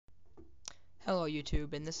Hello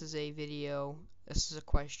YouTube, and this is a video. This is a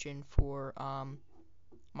question for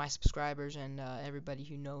my subscribers and everybody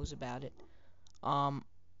who knows about it. Um,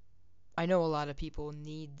 I know a lot of people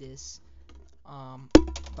need this,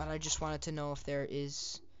 but I just wanted to know if there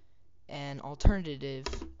is an alternative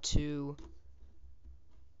to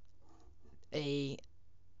a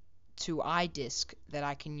iDisk that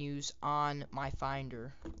I can use on my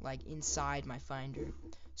Finder, like inside my Finder,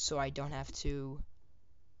 so I don't have to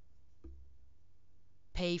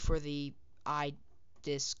pay for the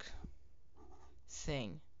iDisk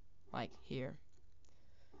thing, like here.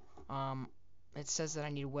 It says that I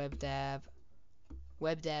need WebDav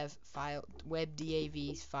file,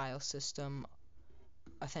 WebDAV file system,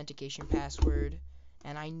 authentication password,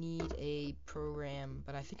 and I need a program,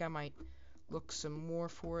 but I think I might look some more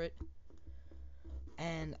for it.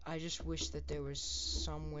 And I just wish that there was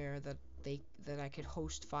somewhere that I could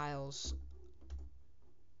host files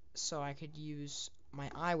so I could use my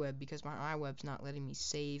iWeb, because my iWeb's not letting me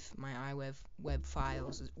save my web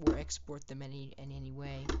files or export them in any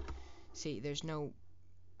way. See, there's no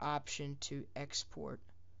option to export.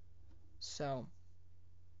 So,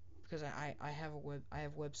 because I have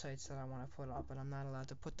websites that I want to put up, but I'm not allowed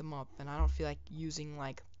to put them up, and I don't feel like using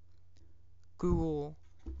like Google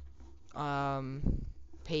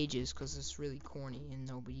pages, because it's really corny and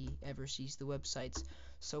nobody ever sees the websites.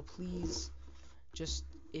 So please, just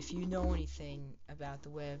if you know anything about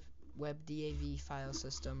the WebDAV file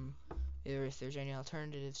system, or if there's any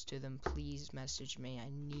alternatives to them, please message me. I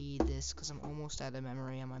need this because I'm almost out of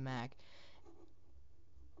memory on my Mac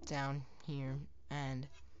down here, and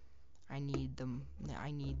I need them.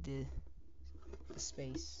 I need the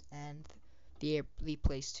space and the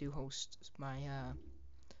place to host my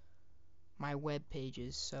web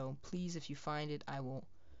pages. So please, if you find it, I will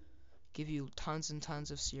give you tons and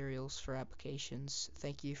tons of serials for applications.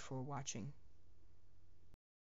 Thank you for watching.